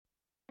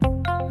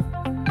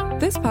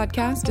This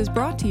podcast is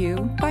brought to you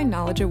by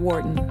Knowledge at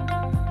Wharton.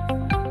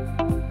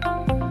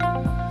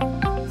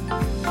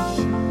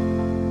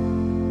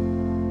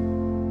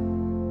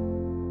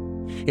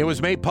 It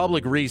was made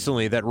public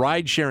recently that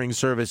ride-sharing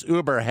service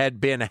Uber had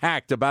been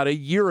hacked about a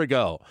year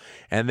ago,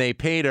 and they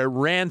paid a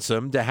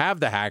ransom to have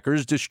the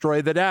hackers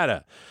destroy the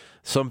data.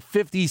 Some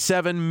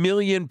 57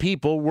 million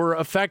people were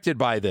affected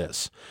by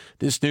this.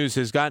 This news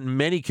has gotten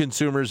many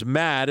consumers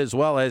mad as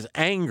well as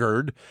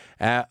angered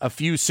a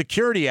few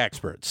security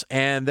experts.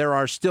 And there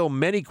are still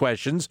many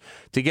questions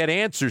to get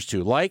answers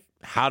to, like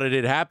how did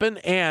it happen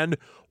and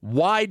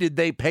why did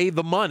they pay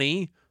the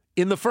money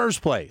in the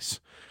first place?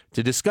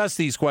 To discuss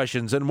these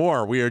questions and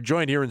more, we are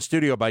joined here in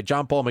studio by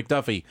John Paul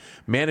McDuffie,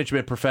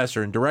 Management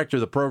Professor and Director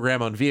of the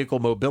Program on Vehicle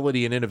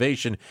Mobility and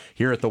Innovation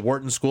here at the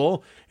Wharton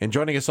School. And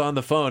joining us on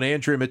the phone,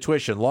 Andrea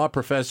Matwyshyn, Law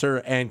Professor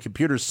and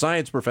Computer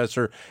Science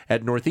Professor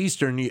at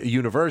Northeastern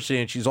University.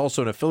 And she's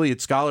also an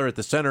affiliate scholar at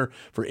the Center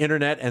for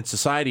Internet and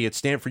Society at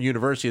Stanford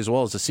University, as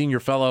well as a senior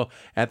fellow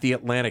at the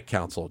Atlantic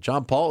Council.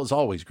 John Paul, as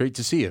always, great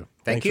to see you.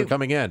 Thanks for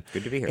coming in.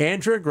 Good to be here.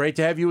 Andrea, great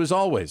to have you as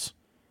always.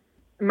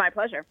 My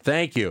pleasure.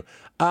 Thank you.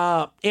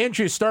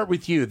 Andrea, start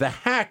with you. The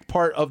hack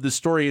part of the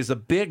story is a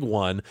big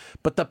one,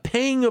 but the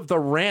paying of the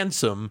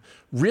ransom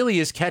really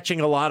is catching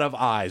a lot of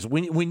eyes.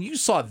 When you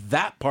saw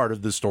that part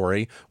of the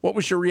story, what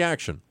was your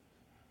reaction?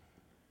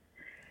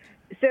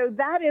 So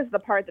that is the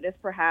part that is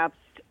perhaps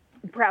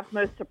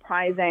most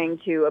surprising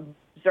to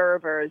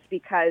observers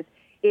because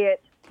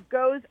it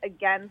goes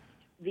against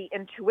the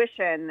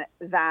intuition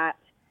that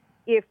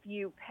if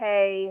you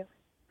pay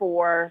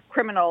for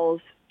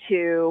criminals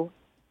to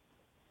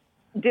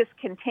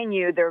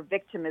discontinue their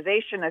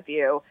victimization of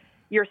you,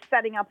 you're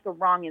setting up the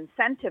wrong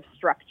incentive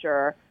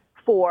structure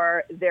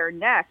for their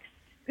next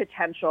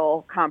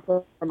potential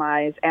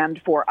compromise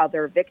and for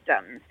other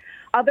victims.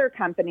 Other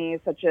companies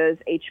such as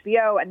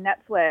HBO and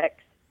Netflix,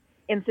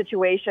 in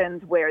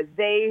situations where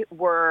they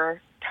were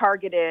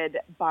targeted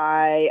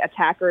by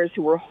attackers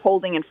who were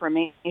holding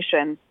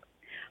information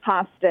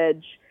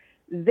hostage,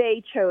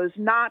 they chose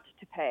not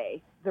to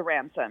pay the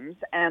ransoms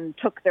and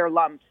took their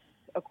lumps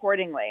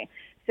accordingly.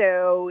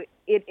 So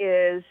it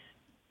is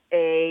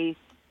a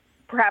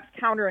perhaps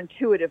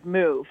counterintuitive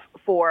move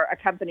for a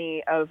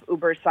company of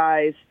Uber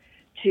size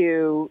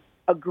to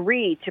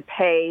agree to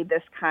pay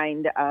this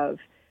kind of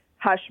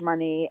hush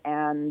money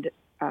and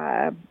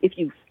if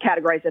you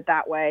categorize it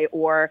that way,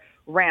 or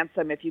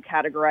ransom if you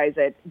categorize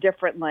it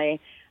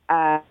differently,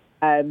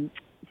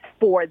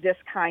 for this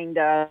kind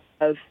of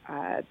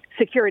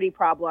security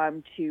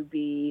problem to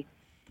be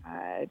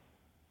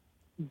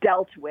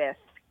dealt with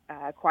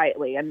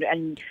quietly.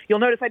 And you'll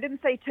notice I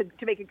didn't say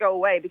to make it go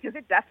away because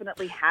it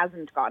definitely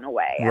hasn't gone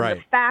away. And right.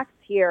 The facts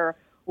here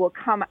will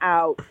come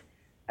out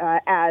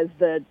as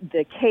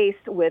the case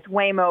with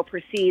Waymo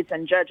proceeds,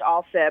 and Judge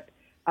Alsup,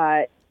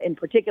 in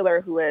particular,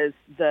 who is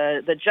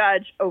the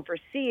judge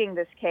overseeing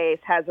this case,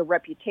 has a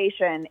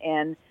reputation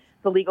in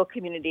the legal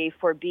community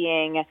for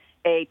being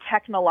a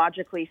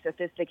technologically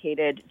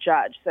sophisticated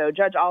judge. So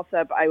Judge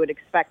Alsup, I would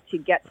expect to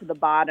get to the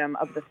bottom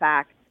of the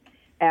facts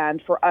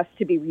and for us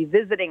to be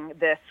revisiting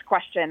this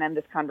question and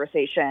this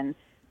conversation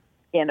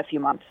in a few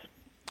months.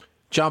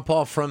 John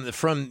Paul,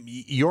 from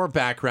your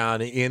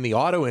background in the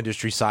auto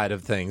industry side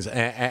of things,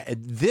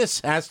 this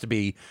has to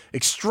be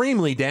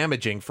extremely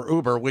damaging for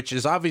Uber, which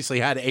has obviously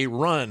had a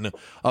run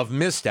of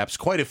missteps,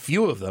 quite a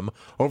few of them,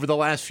 over the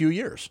last few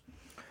years.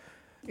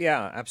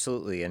 Yeah,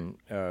 absolutely. And,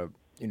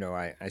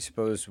 I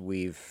suppose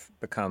we've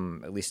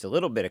become at least a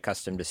little bit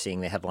accustomed to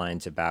seeing the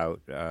headlines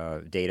about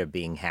data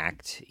being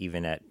hacked,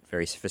 even at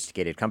very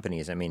sophisticated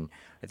companies. I mean,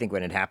 I think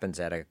when it happens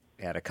at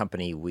a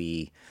company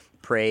we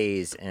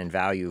praise and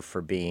value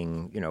for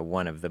being,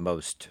 one of the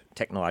most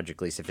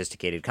technologically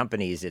sophisticated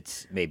companies,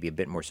 it's maybe a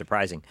bit more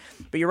surprising.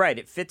 But you're right,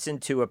 it fits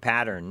into a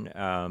pattern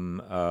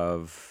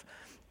of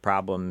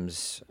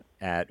problems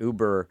at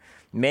Uber,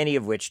 many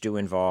of which do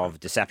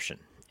involve deception.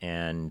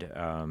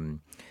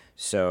 And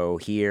so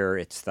here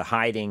it's the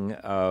hiding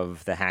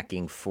of the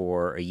hacking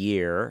for a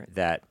year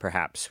that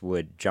perhaps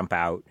would jump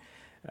out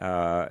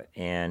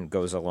and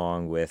goes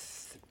along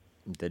with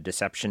the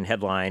deception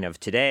headline of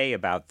today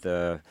about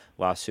the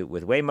lawsuit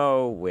with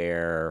Waymo,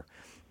 where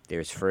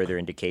there's further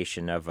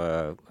indication of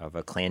a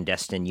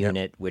clandestine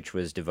unit which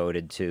was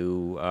devoted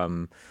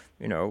to,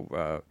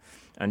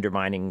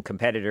 undermining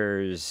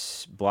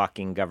competitors,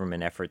 blocking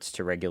government efforts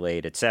to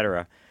regulate, et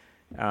cetera.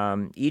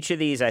 Each of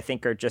these, I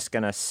think, are just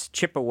going to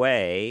chip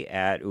away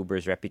at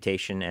Uber's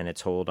reputation and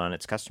its hold on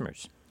its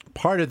customers.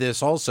 Part of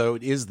this also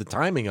is the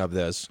timing of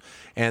this,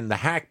 and the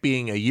hack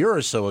being a year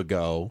or so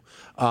ago,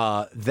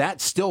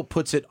 that still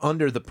puts it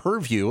under the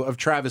purview of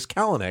Travis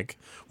Kalanick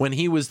when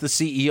he was the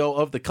CEO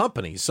of the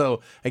company.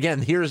 So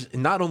again, here's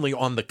not only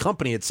on the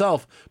company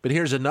itself, but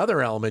here's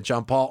another element,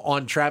 John Paul,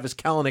 on Travis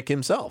Kalanick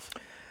himself.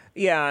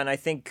 Yeah, and I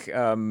think,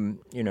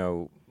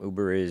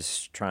 Uber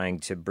is trying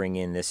to bring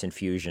in this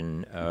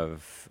infusion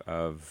of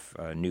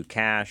new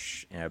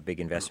cash, a big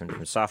investment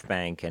from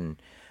SoftBank,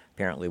 and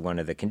apparently one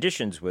of the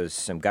conditions was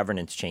some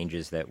governance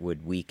changes that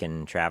would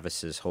weaken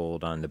Travis's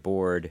hold on the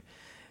board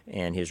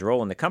and his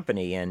role in the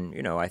company. And,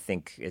 I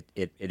think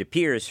it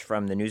appears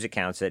from the news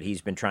accounts that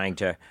he's been trying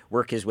to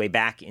work his way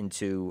back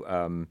into,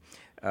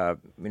 a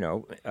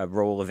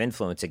role of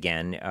influence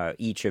again.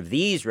 Each of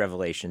these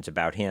revelations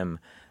about him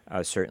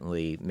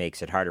certainly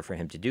makes it harder for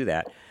him to do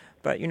that.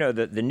 But,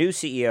 the new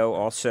CEO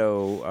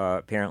also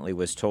apparently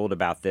was told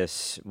about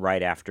this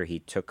right after he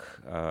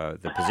took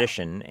the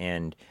position,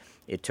 and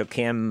it took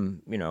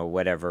him,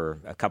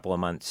 a couple of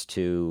months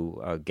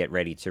to get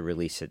ready to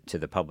release it to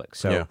the public.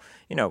 So,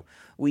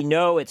 we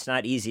know it's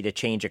not easy to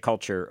change a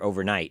culture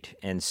overnight.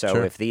 And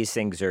so if these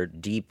things are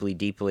deeply,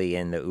 deeply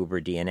in the Uber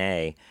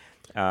DNA,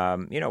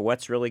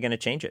 what's really going to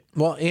change it?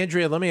 Well,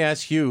 Andrea, let me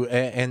ask you,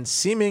 and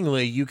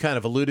seemingly you kind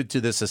of alluded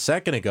to this a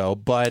second ago,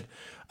 but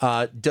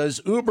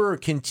does Uber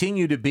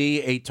continue to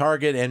be a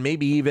target and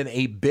maybe even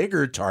a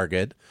bigger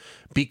target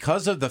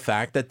because of the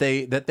fact that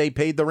they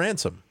paid the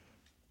ransom?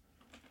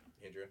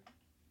 Andrea?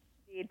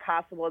 It's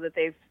possible that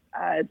they've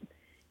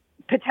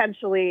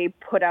potentially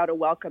put out a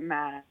welcome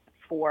mat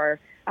for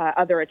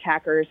other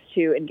attackers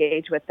to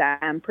engage with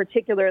them,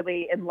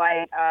 particularly in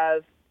light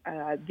of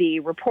the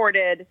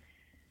reported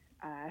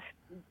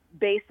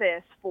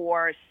basis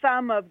for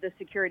some of the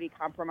security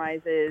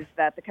compromises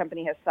that the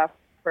company has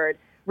suffered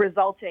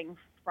resulting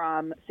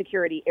from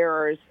security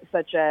errors,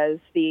 such as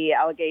the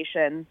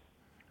allegation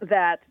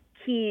that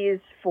keys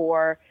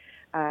for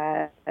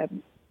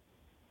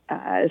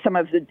some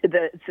of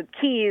the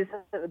keys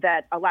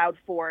that allowed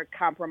for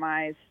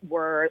compromise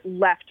were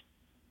left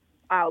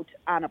out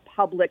on a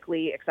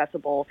publicly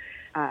accessible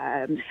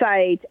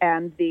site.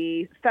 And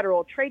the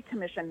Federal Trade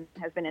Commission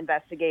has been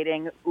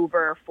investigating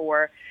Uber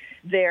for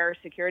their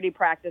security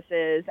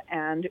practices,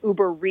 and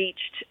Uber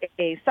reached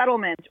a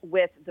settlement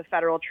with the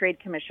Federal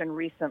Trade Commission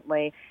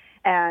recently.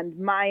 And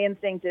my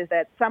instinct is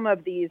that some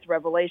of these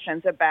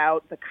revelations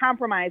about the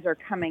compromise are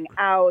coming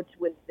out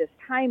with this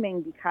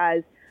timing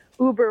because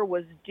Uber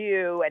was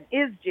due and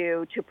is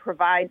due to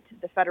provide to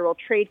the Federal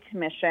Trade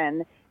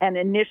Commission an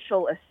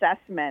initial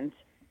assessment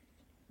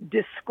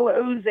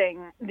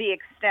disclosing the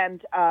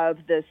extent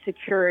of the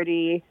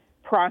security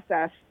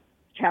process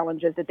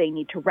challenges that they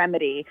need to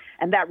remedy.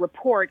 And that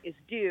report is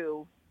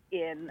due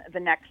in the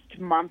next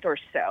month or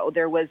so.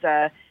 There was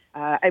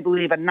I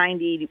believe, a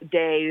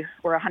 90-day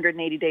or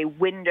 180-day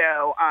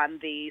window on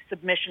the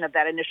submission of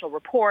that initial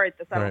report.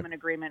 The settlement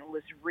agreement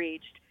was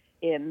reached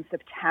in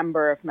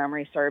September, if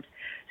memory serves.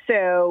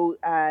 So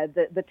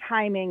the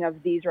timing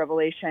of these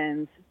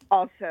revelations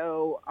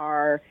also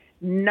are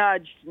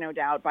nudged, no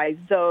doubt, by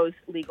those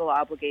legal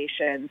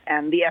obligations.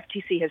 And the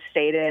FTC has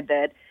stated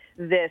that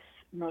this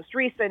most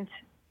recent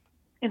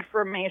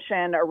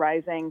information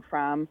arising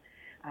from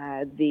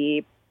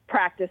the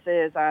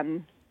practices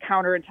on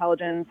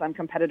counterintelligence on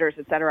competitors,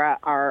 et cetera,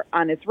 are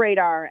on its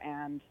radar,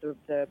 and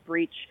the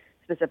breach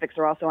specifics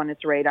are also on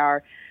its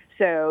radar.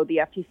 So the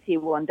FTC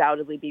will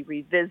undoubtedly be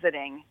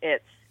revisiting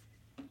its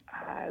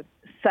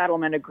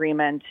settlement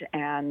agreement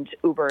and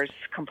Uber's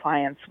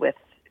compliance with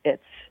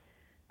its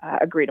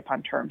agreed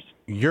upon terms.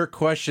 Your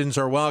questions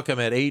are welcome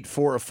at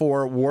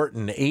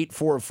 844-WHARTON,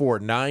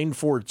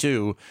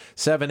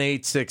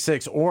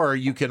 844-942-7866. Or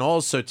you can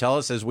also tell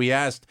us, as we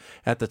asked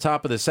at the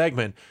top of the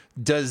segment,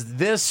 does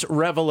this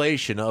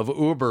revelation of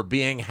Uber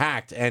being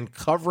hacked and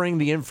covering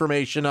the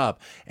information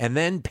up and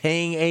then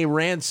paying a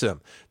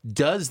ransom,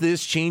 does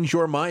this change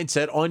your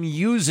mindset on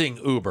using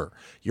Uber?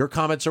 Your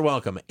comments are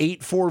welcome.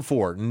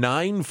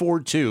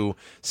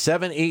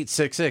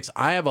 844-942-7866.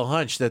 I have a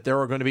hunch that there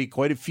are going to be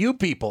quite a few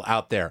people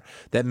out there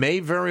that may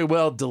very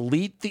well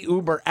delete the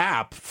Uber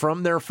app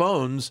from their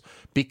phones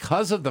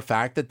because of the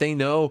fact that they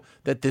know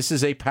that this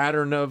is a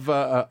pattern of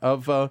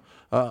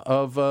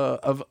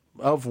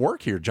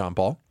work here, John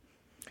Paul.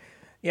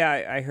 Yeah,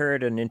 I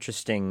heard an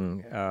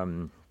interesting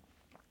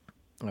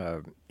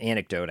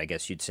anecdote, I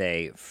guess you'd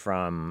say,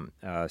 from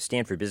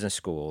Stanford Business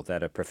School,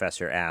 that a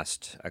professor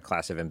asked a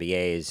class of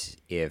MBAs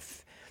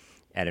if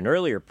at an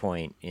earlier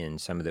point in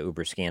some of the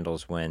Uber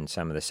scandals, when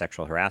some of the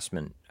sexual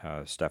harassment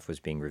stuff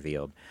was being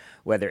revealed,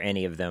 whether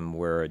any of them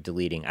were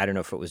deleting, I don't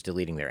know if it was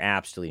deleting their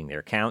apps, deleting their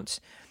accounts.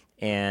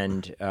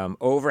 And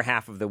over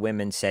half of the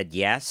women said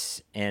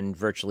yes, and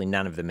virtually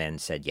none of the men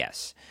said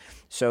yes.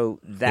 So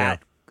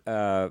that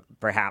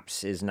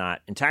perhaps is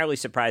not entirely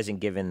surprising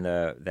given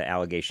the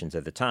allegations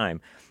of the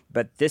time.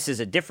 But this is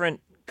a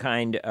different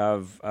kind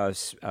of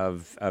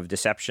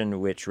deception,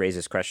 which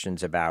raises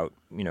questions about,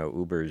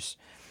 Uber's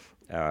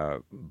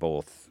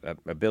both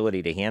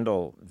ability to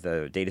handle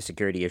the data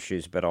security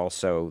issues, but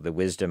also the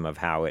wisdom of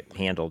how it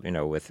handled,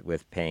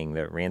 with paying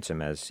the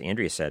ransom, as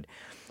Andrea said.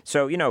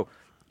 So,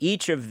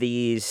 each of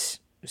these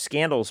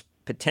scandals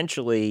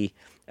potentially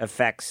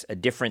affects a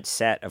different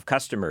set of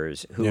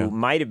customers who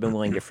might have been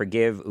willing to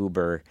forgive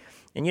Uber.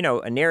 And,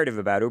 a narrative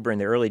about Uber in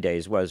the early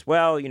days was,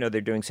 well,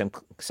 they're doing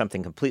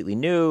something completely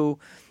new.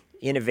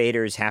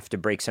 innovators have to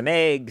break some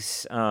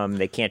eggs.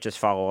 They can't just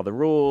follow all the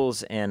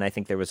rules. And I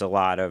think there was a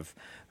lot of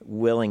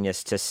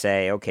willingness to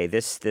say, okay,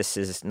 this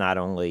is not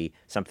only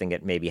something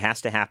that maybe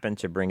has to happen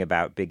to bring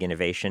about big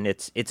innovation,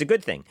 it's a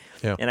good thing.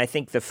 Yeah. And I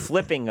think the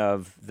flipping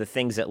of the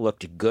things that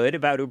looked good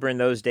about Uber in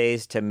those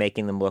days to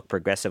making them look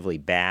progressively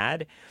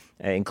bad,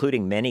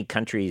 including many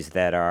countries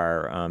that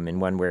are, in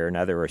one way or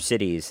another, or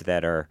cities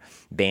that are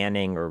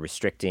banning or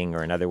restricting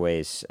or in other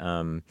ways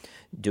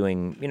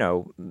doing,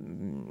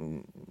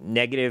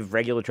 negative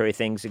regulatory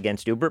things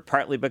against Uber,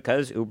 partly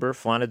because Uber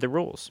flaunted the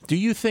rules. Do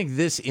you think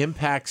this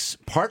impacts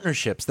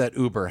partnerships that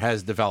Uber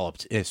has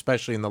developed,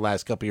 especially in the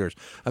last couple of years?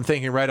 I'm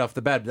thinking right off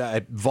the bat,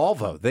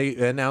 Volvo. They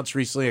announced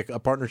recently a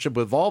partnership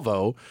with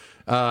Volvo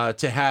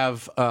to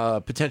have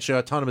potentially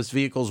autonomous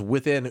vehicles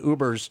within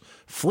Uber's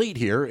fleet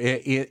here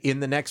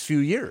in the next few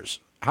years.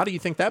 How do you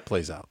think that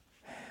plays out?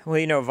 Well,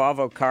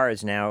 Volvo Car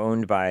is now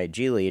owned by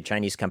Geely, a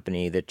Chinese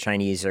company. The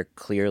Chinese are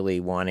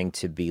clearly wanting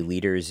to be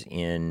leaders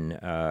in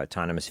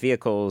autonomous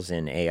vehicles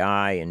and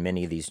AI in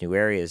many of these new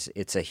areas.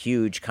 It's a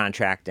huge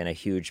contract and a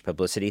huge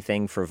publicity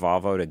thing for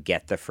Volvo to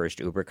get the first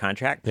Uber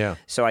contract. Yeah.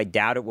 So I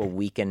doubt it will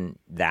weaken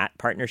that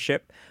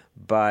partnership.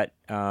 But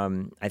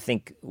I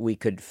think we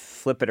could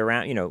flip it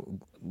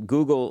around.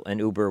 Google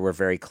and Uber were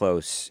very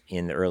close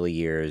in the early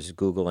years.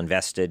 Google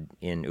invested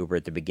in Uber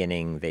at the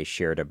beginning. They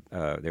shared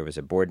there was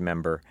a board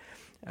member.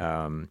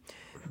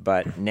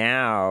 But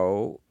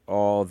now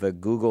all the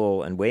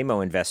Google and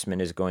Waymo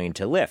investment is going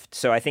to Lyft.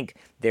 So I think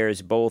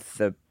there's both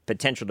the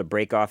potential to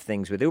break off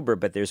things with Uber,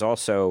 but there's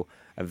also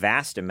a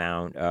vast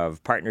amount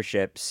of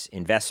partnerships,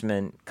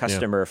 investment,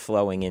 customer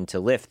flowing into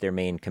Lyft, their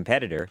main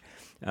competitor,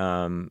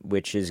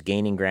 which is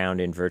gaining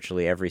ground in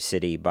virtually every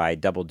city by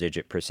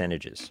double-digit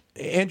percentages.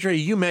 Andrea,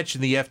 you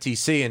mentioned the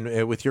FTC,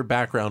 and with your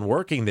background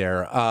working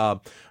there,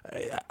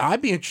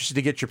 I'd be interested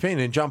to get your opinion,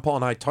 and John Paul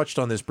and I touched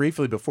on this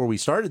briefly before we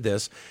started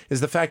this,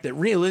 is the fact that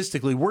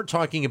realistically, we're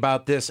talking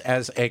about this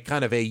as a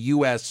kind of a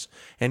U.S.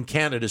 and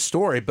Canada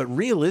story, but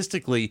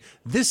realistically,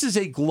 this is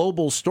a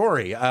global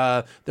story.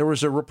 There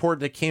was a report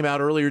that came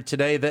out earlier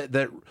today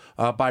that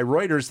by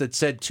Reuters that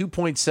said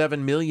 2.7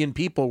 million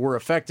people were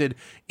affected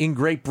in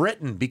Great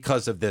Britain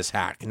because of this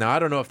hack. Now, I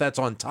don't know if that's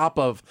on top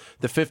of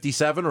the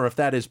 57 or if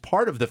that is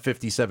part of the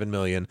 57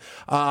 million,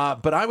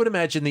 but I would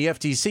imagine the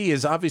FTC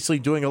is obviously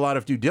doing a lot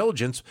of due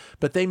diligence,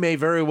 but they may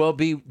very well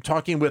be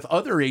talking with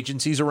other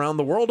agencies around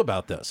the world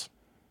about this.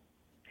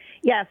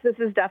 Yes, this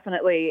is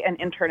definitely an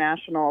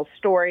international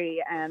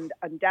story, and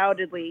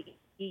undoubtedly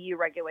EU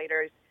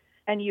regulators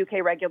and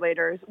UK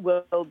regulators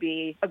will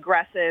be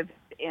aggressive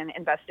in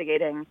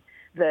investigating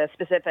the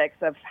specifics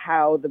of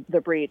how the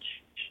breach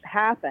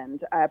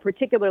happened,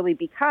 particularly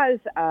because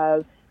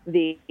of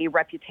the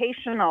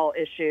reputational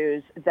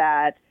issues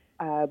that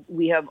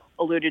we have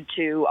alluded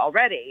to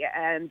already.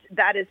 And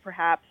that is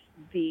perhaps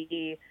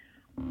the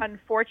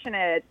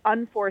unfortunate,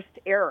 unforced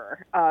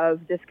error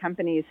of this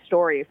company's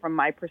story from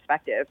my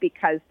perspective,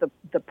 because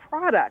the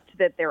product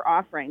that they're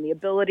offering, the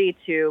ability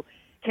to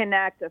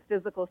connect a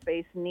physical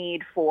space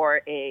need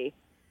for a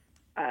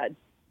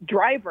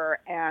driver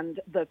and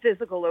the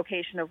physical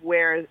location of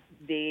where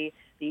the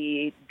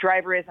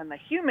driver is and the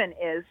human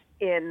is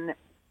in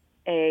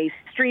a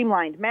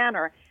streamlined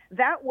manner,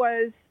 that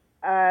was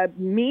a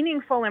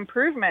meaningful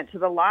improvement to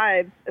the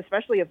lives,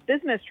 especially of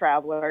business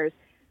travelers,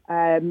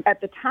 at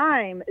the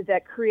time,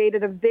 that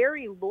created a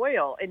very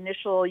loyal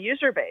initial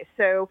user base.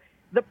 So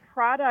the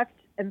product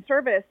and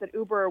service that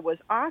Uber was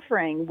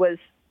offering was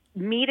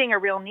meeting a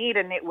real need,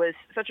 and it was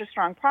such a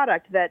strong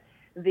product that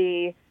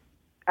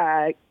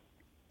I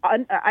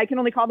can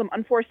only call them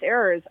unforced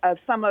errors of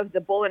some of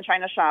the bull in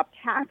China shop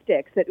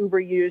tactics that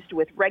Uber used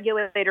with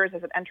regulators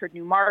as it entered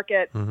new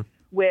markets,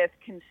 with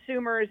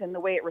consumers and the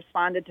way it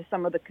responded to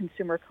some of the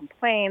consumer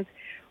complaints,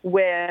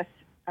 with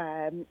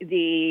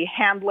the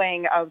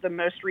handling of the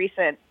most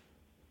recent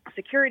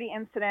security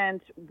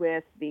incident,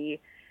 with the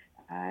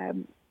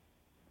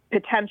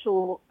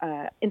potential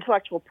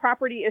intellectual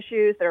property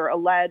issues that are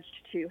alleged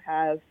to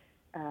have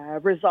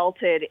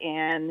resulted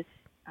in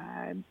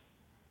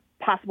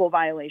possible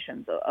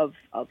violations of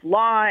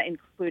law,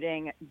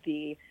 including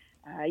the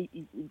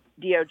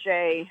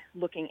DOJ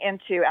looking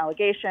into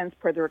allegations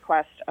per the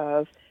request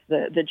of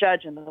the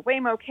judge in the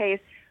Waymo case.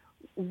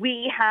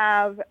 We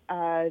have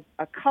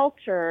a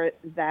culture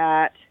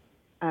that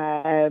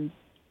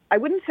I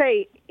wouldn't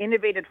say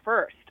innovated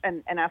first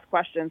and asked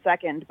questions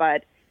second,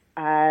 but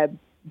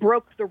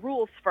broke the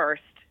rules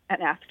first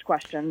and asked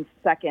questions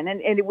second.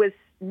 And it was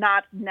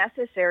not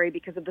necessary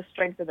because of the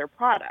strength of their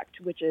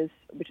product, which is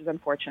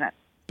unfortunate.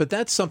 But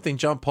that's something,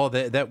 John Paul,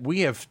 that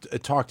we have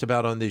talked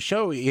about on this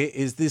show,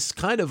 is this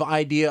kind of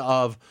idea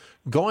of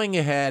going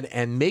ahead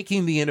and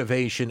making the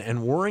innovation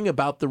and worrying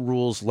about the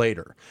rules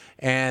later.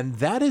 And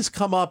that has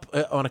come up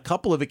on a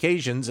couple of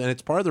occasions, and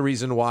it's part of the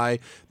reason why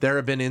there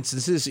have been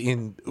instances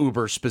in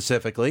Uber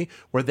specifically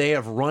where they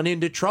have run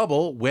into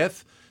trouble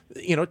with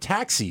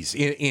taxis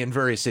in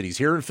various cities,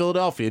 here in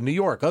Philadelphia, New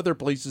York, other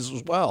places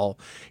as well.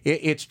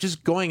 It's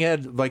just going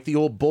ahead like the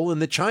old bull in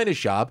the china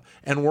shop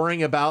and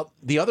worrying about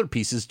the other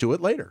pieces to it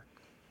later.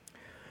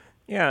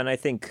 Yeah, and I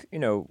think,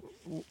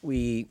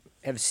 we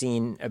have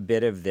seen a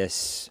bit of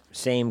this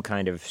same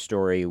kind of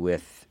story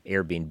with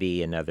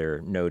Airbnb,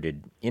 another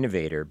noted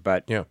innovator,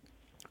 but Yeah.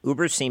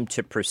 Uber seemed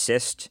to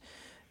persist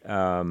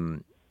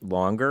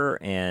longer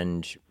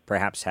and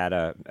perhaps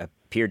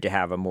appeared to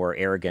have a more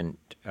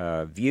arrogant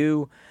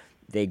view.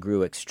 They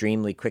grew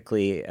extremely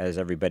quickly, as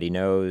everybody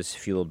knows,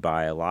 fueled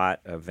by a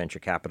lot of venture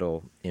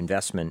capital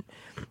investment.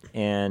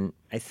 And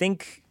I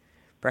think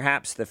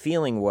perhaps the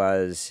feeling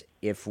was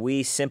if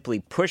we simply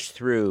push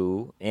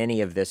through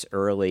any of this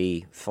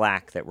early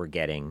flack that we're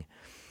getting,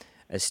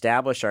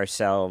 establish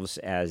ourselves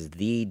as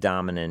the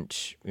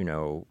dominant,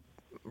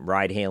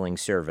 ride-hailing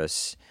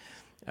service,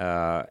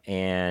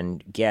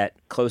 and get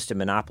close to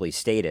monopoly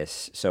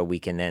status so we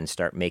can then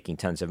start making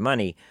tons of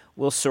money,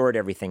 we'll sort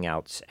everything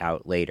else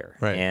out later.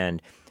 Right.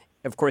 And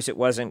of course, it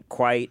wasn't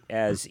quite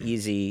as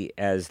easy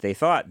as they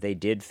thought. They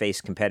did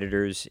face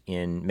competitors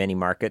in many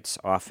markets.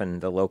 Often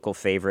the local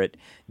favorite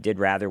did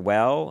rather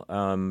well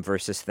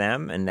versus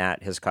them, and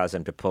that has caused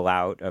them to pull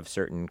out of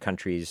certain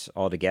countries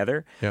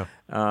altogether. Yeah.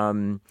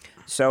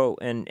 So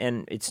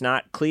it's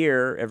not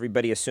clear.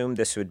 Everybody assumed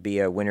this would be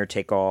a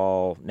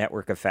winner-take-all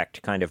network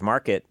effect kind of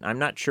market. I'm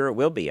not sure it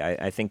will be.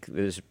 I think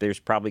there's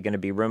probably going to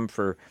be room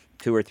for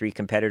 2 or 3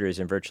 competitors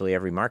in virtually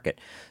every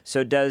market.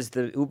 So does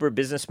the Uber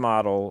business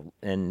model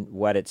and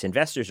what its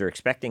investors are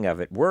expecting of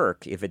it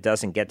work if it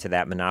doesn't get to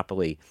that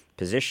monopoly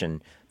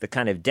position? The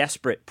kind of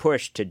desperate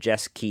push to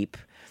just keep,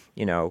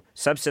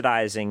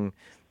 subsidizing,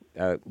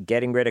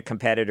 getting rid of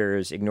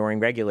competitors, ignoring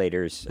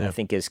regulators, I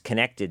think is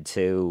connected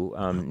to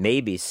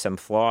maybe some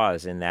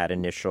flaws in that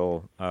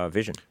initial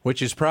vision.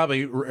 Which is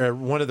probably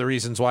one of the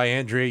reasons why,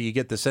 Andrea, you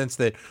get the sense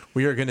that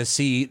we are going to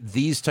see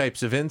these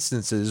types of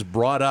instances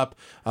brought up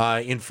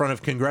in front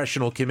of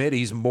congressional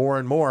committees more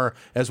and more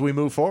as we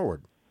move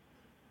forward.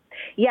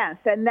 Yes,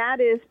 and that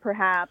is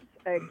perhaps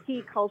a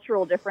key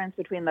cultural difference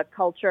between the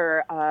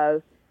culture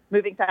of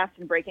moving fast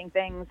and breaking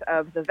things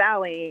of the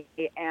Valley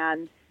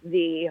and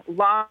the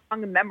long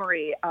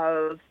memory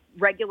of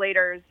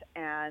regulators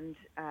and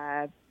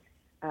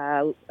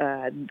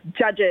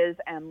judges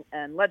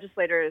and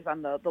legislators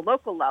on the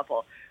local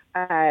level.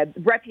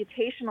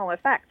 Reputational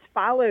effects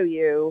follow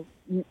you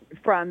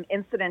from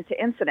incident to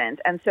incident.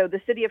 And so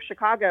the city of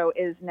Chicago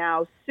is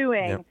now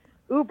suing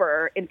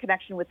Uber in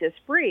connection with this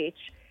breach,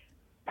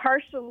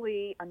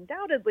 partially,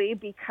 undoubtedly,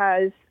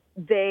 because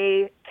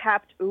they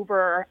kept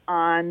Uber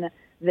on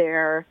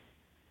their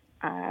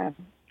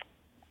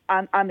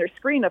on their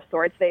screen of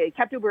sorts. They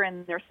kept Uber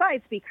in their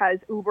sights because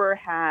Uber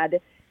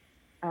had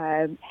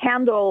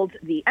handled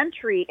the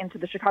entry into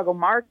the Chicago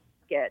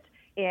market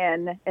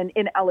in an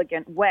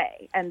inelegant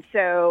way. And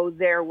so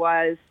there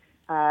was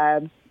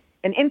an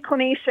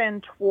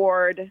inclination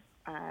toward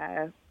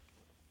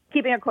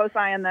keeping a close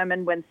eye on them.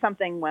 And when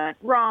something went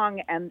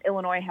wrong, and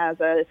Illinois has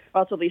a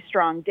relatively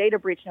strong data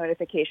breach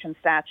notification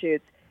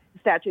statute,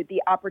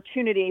 the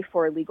opportunity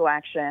for legal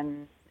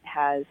action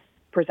has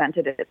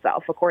presented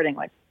itself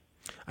accordingly.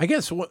 I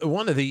guess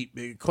one of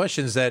the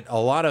questions that a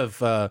lot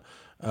of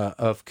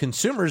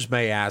consumers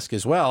may ask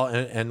as well,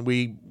 and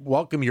we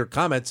welcome your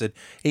comments at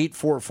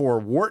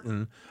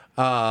 844-WHARTON,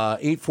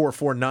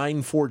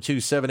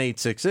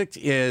 844-942-7866,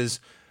 is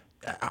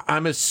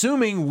I'm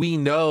assuming we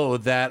know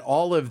that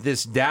all of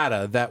this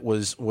data that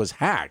was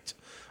hacked,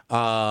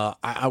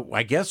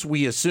 I guess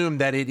we assume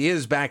that it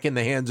is back in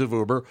the hands of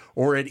Uber,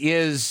 or it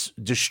is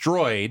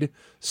destroyed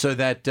so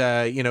that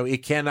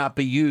it cannot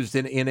be used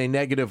in a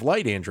negative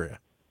light, Andrea.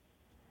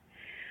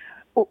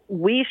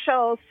 We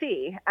shall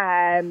see.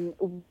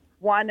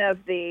 One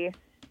of the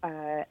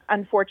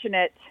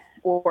unfortunate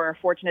or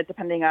fortunate,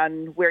 depending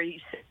on where you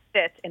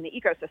sit in the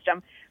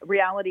ecosystem,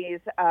 realities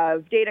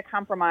of data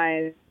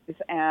compromise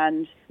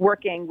and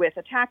working with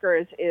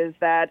attackers is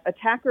that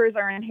attackers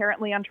are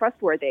inherently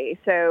untrustworthy.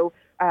 So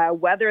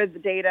whether the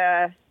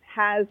data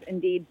has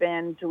indeed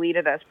been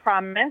deleted as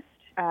promised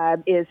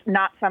is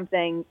not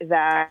something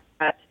that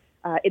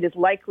it is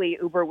likely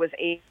Uber was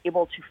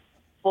able to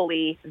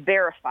fully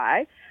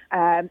verify.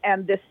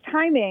 And this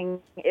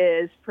timing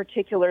is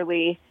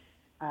particularly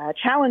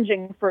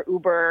challenging for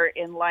Uber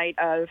in light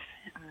of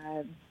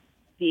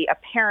the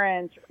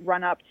apparent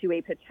run-up to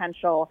a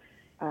potential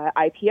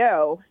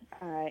IPO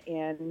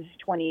in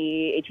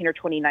 2018 or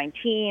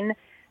 2019.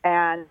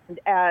 And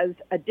as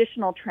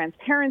additional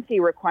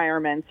transparency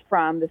requirements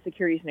from the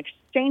Securities and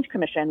Exchange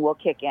Commission will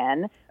kick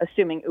in,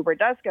 assuming Uber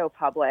does go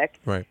public,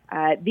 right,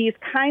 these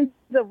kinds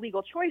of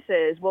legal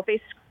choices will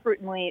face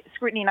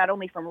scrutiny not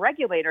only from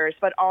regulators,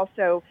 but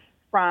also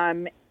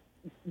from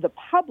the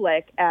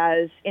public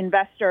as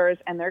investors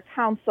and their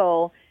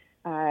counsel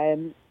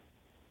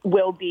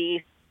will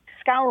be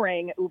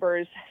scouring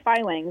Uber's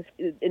filings.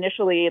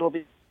 Initially, it'll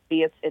be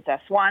its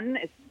S1,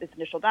 its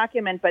initial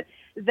document, but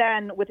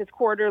then with its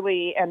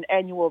quarterly and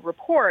annual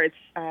reports,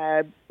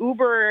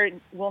 Uber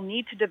will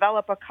need to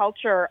develop a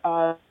culture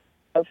of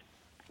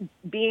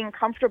being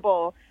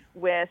comfortable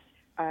with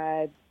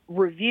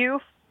review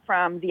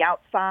from the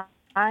outside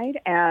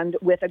and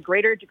with a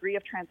greater degree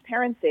of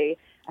transparency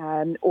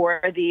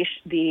or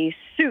the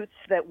suits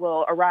that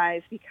will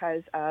arise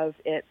because of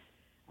its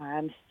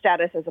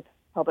status as a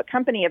public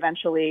company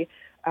eventually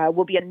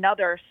will be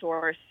another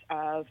source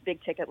of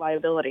big-ticket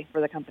liability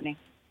for the company.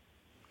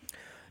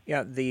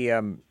 Yeah,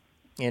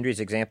 Andrew's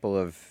example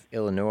of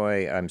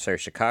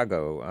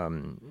Chicago,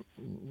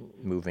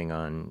 moving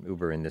on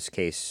Uber in this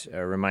case,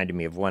 reminded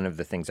me of one of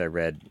the things I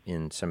read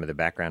in some of the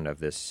background of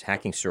this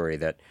hacking story,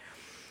 that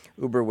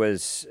Uber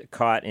was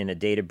caught in a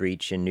data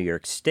breach in New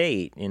York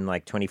State in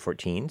like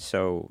 2014,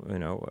 so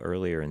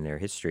earlier in their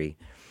history,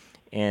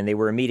 and they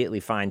were immediately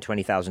fined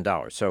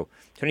 $20,000. So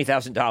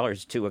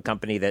 $20,000 to a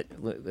company that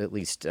at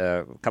least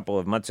a couple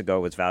of months ago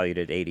was valued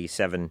at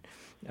 $87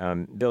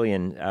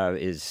 billion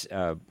is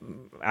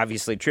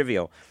obviously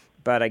trivial.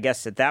 But I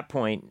guess at that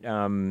point,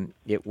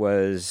 it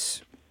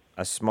was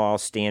a small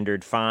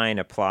standard fine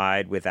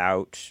applied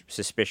without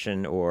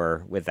suspicion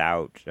or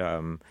without,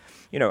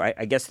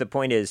 I guess the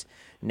point is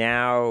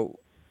now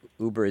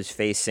Uber is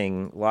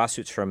facing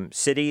lawsuits from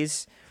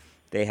cities.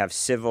 They have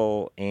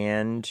civil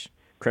and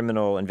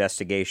criminal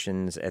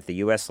investigations at the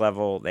U.S.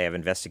 level. They have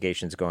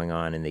investigations going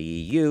on in the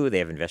EU. They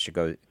have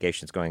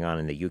investigations going on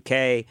in the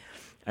UK.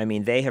 I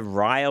mean, they have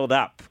riled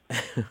up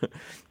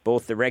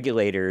both the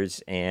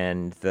regulators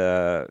and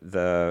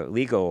the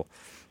legal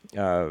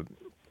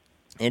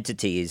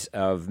entities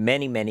of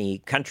many, many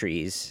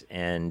countries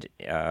and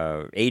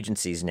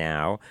agencies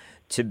now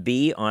to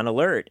be on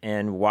alert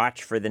and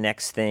watch for the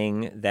next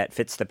thing that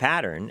fits the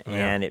pattern.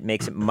 Yeah. And it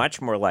makes it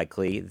much more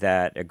likely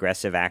that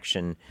aggressive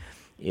action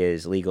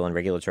legal and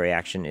regulatory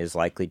action is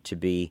likely to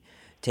be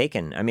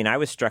taken. I mean, I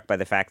was struck by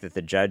the fact that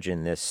the judge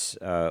in this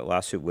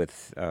lawsuit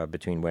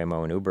between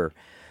Waymo and Uber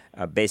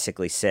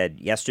basically said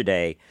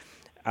yesterday,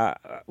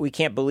 we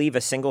can't believe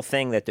a single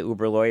thing that the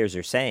Uber lawyers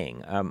are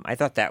saying. I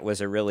thought that was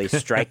a really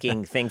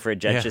striking thing for a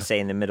judge to say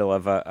in the middle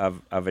of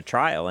a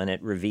trial, and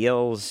it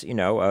reveals,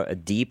 a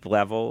deep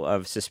level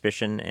of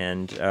suspicion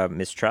and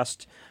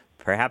mistrust,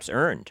 perhaps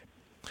earned.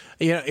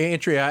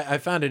 Andrea, I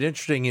found it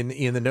interesting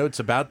in the notes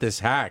about this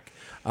hack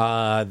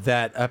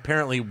that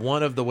apparently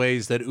one of the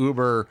ways that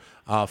Uber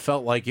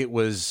felt like it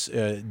was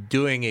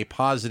doing a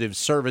positive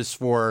service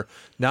for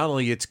not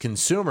only its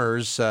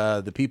consumers,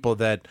 the people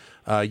that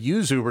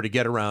use Uber to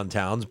get around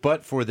towns,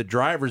 but for the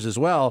drivers as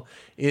well,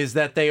 is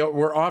that they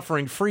were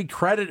offering free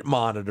credit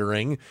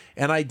monitoring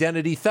and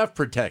identity theft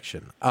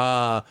protection.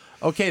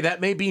 Okay,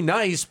 that may be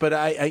nice, but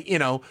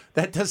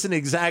that doesn't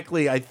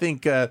exactly, I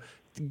think,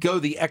 go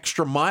the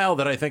extra mile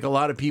that I think a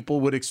lot of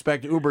people would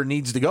expect Uber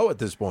needs to go at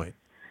this point.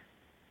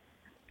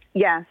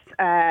 Yes,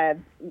 I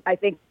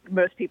think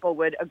most people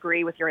would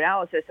agree with your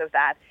analysis of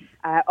that.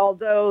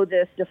 Although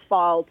this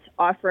default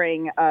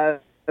offering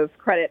of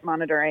credit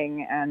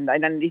monitoring and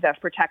identity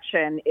theft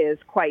protection is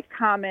quite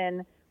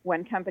common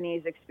when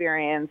companies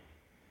experience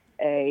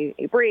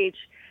a breach,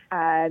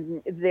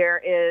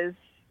 there is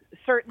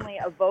certainly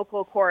a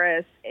vocal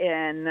chorus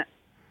in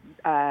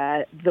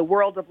the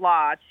world of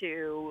law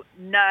to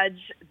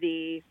nudge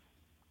the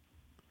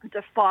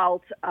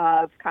default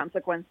of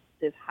consequences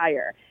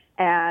higher.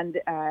 And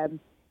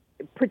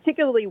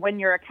particularly when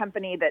you're a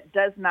company that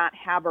does not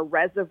have a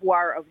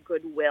reservoir of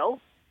goodwill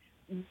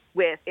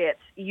with its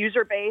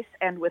user base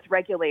and with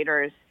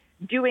regulators,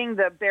 doing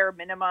the bare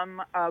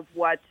minimum of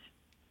what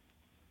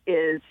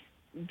is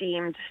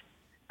deemed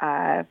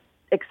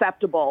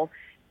acceptable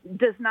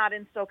does not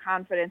instill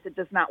confidence. It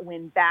does not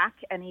win back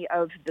any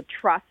of the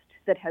trust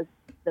that has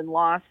been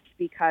lost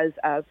because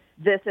of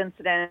this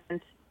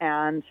incident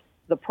and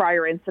the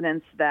prior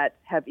incidents that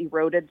have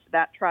eroded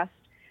that trust.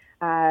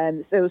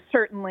 So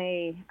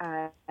certainly,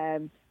 I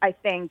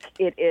think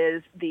it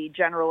is the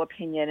general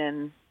opinion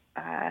in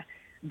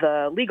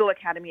the legal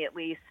academy, at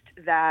least,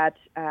 that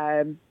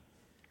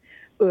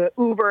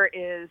Uber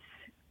is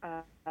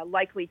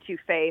likely to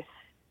face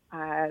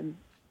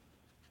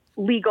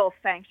legal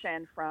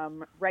sanction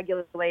from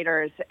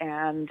regulators,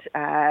 and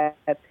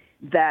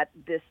that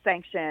this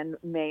sanction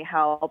may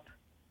help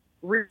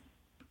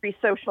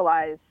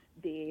re-socialize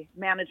the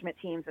management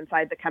teams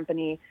inside the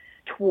company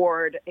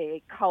toward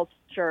a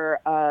culture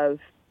of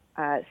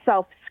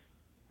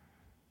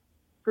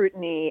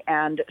self-scrutiny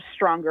and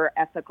stronger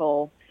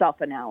ethical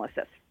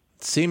self-analysis.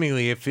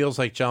 Seemingly, it feels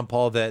like, John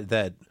Paul,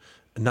 that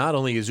not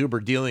only is Uber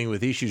dealing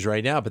with issues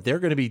right now, but they're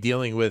going to be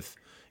dealing with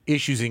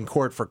issues in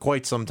court for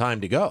quite some time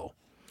to go.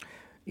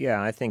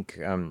 Yeah, I think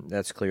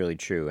that's clearly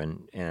true,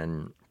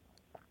 and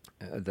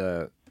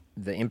the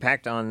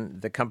impact on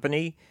the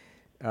company.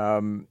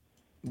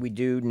 We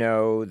do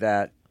know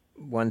that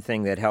one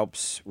thing that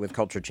helps with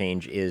culture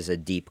change is a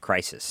deep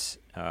crisis.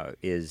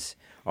 Is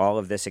all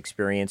of this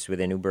experience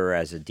within Uber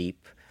as a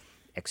deep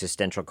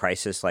existential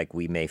crisis, like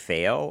we may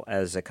fail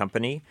as a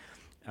company?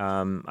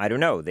 I don't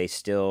know. They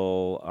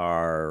still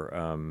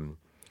are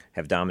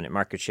have dominant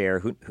market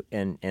share,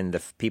 and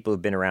the people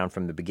who've been around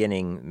from the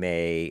beginning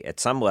may, at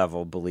some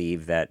level,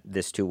 believe that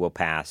this too will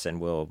pass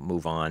and we'll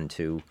move on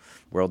to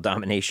world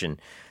domination.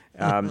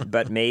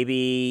 But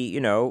maybe,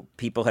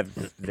 people have,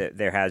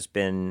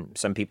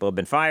 some people have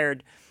been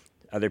fired.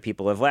 other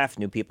people have left,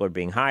 new people are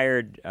being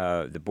hired,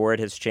 the board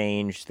has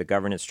changed, the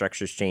governance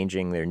structure is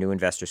changing, there are new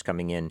investors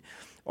coming in.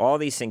 All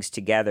these things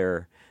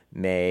together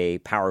may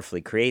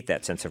powerfully create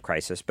that sense of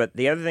crisis. But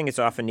the other thing that's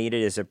often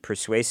needed is a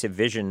persuasive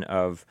vision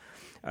of,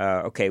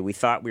 okay, we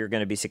thought we were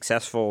going to be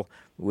successful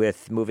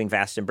with moving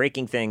fast and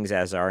breaking things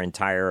as our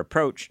entire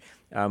approach.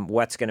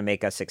 What's going to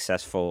make us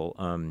successful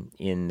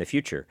in the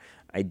future?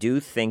 I do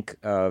think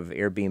of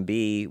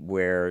Airbnb,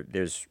 where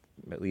there's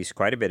at least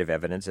quite a bit of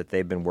evidence that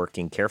they've been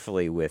working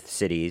carefully with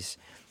cities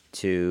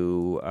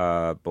to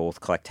both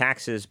collect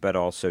taxes but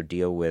also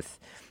deal with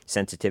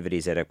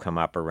sensitivities that have come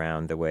up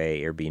around the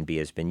way Airbnb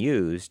has been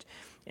used.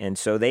 And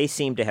so they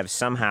seem to have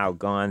somehow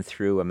gone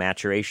through a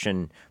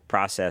maturation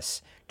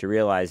process to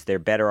realize they're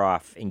better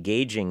off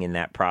engaging in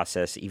that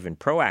process even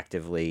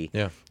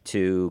proactively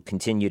to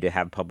continue to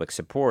have public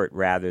support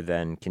rather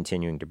than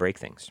continuing to break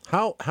things.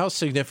 How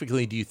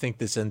significantly do you think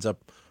this ends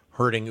up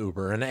hurting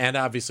Uber and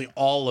obviously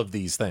all of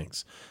these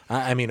things?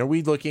 I mean, are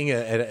we looking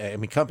at a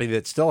company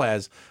that still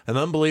has an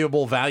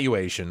unbelievable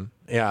valuation?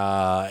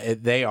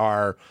 They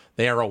are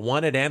a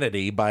wanted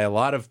entity by a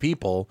lot of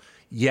people,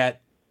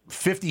 yet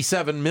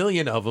 57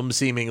 million of them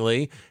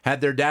seemingly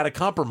had their data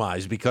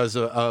compromised because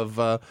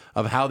of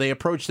how they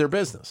approach their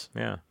business.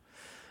 Yeah.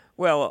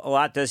 Well, a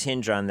lot does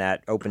hinge on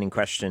that opening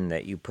question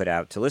that you put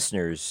out to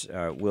listeners.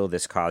 Will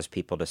this cause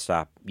people to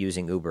stop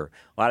using Uber?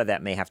 A lot of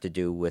that may have to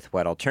do with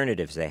what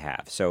alternatives they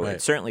have. So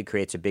It certainly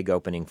creates a big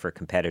opening for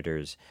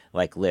competitors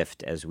like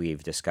Lyft, as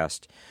we've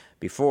discussed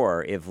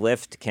before. If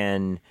Lyft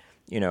can,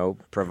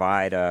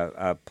 provide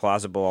a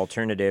plausible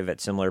alternative at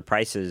similar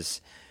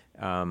prices,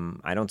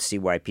 I don't see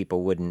why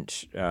people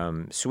wouldn't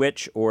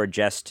switch or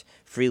just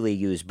freely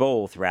use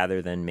both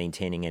rather than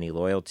maintaining any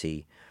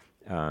loyalty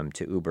to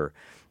Uber.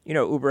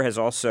 Uber has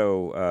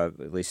also,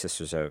 at least this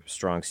was a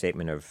strong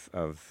statement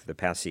of the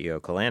past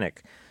CEO, Kalanick,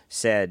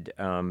 said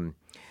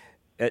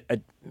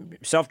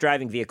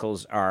self-driving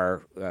vehicles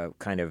are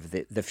kind of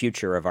the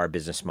future of our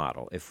business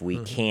model. If we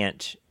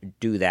can't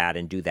do that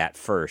and do that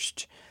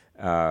first,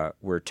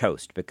 we're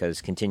toast,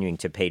 because continuing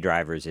to pay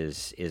drivers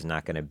is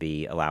not going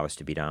to allow us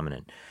to be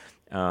dominant.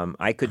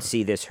 I could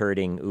see this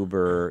hurting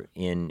Uber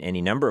in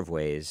any number of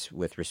ways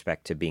with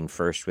respect to being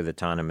first with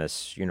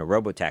autonomous,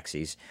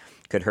 robo-taxis.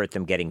 Could hurt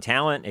them getting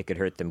talent. It could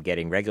hurt them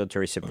getting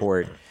regulatory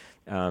support.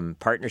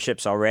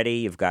 Partnerships already.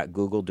 You've got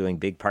Google doing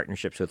big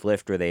partnerships with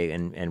Lyft,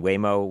 and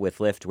Waymo with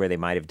Lyft, where they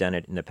might have done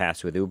it in the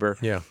past with Uber.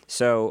 Yeah.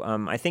 So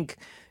I think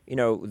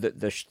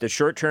the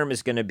short term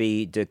is going to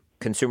be, do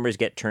consumers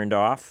get turned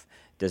off?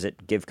 Does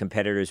it give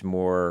competitors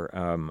more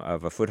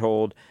of a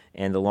foothold?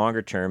 And the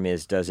longer term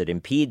is, does it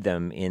impede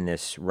them in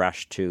this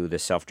rush to the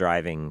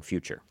self-driving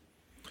future?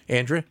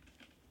 Andrea?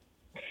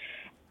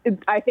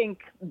 I think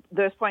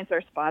those points are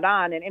spot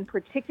on. And in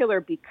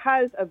particular,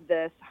 because of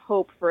this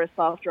hope for a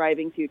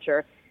self-driving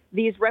future,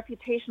 these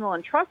reputational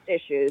and trust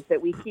issues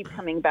that we keep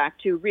coming back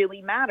to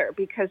really matter.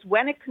 Because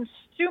when a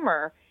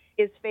consumer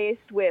is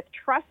faced with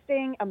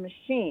trusting a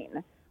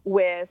machine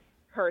with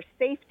her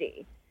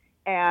safety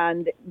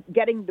and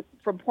getting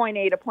from point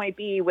A to point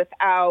B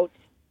without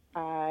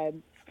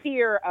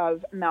fear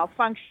of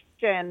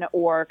malfunction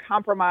or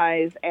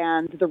compromise,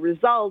 and the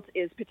result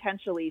is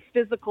potentially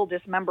physical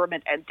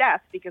dismemberment and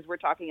death, because we're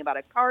talking about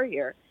a car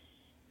here,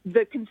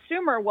 the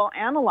consumer will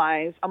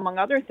analyze, among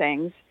other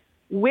things,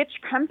 which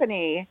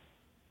company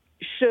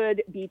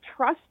should be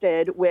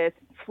trusted with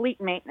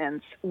fleet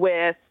maintenance,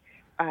 with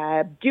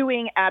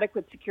doing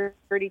adequate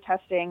security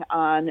testing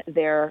on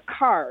their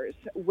cars,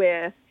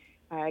 with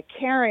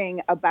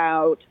caring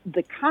about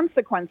the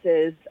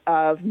consequences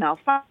of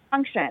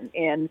malfunction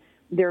in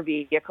their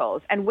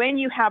vehicles. And when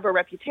you have a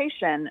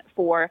reputation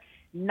for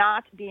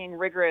not being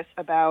rigorous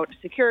about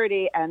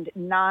security and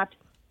not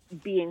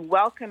being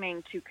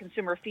welcoming to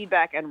consumer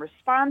feedback and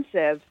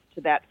responsive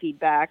to that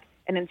feedback,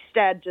 and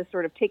instead just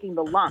sort of taking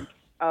the lumps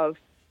of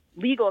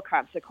legal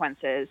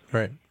consequences,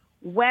 right,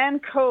 when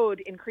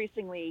code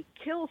increasingly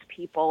kills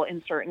people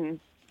in certain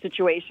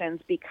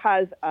situations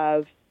because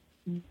of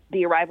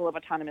the arrival of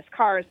autonomous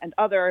cars and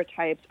other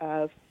types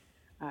of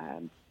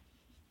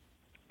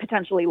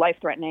potentially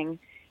life-threatening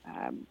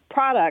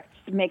products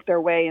make their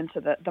way into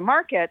the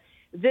market,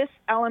 this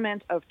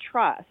element of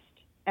trust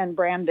and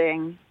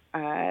branding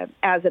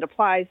as it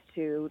applies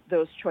to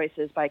those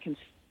choices by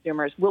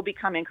consumers will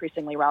become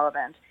increasingly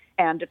relevant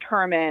and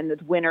determine the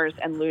winners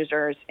and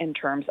losers in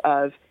terms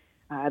of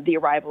the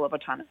arrival of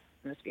autonomous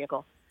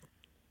vehicles.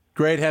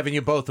 Great having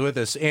you both with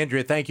us.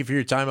 Andrea, thank you for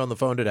your time on the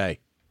phone today.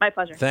 My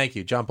pleasure. Thank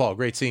you. John Paul,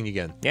 great seeing you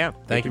again. Yeah.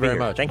 Thank you very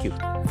much. Thank you.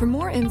 For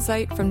more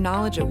insight from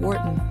Knowledge at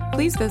Wharton,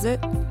 please visit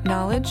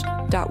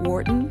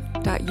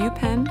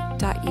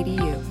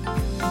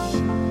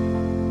knowledge.wharton.upenn.edu.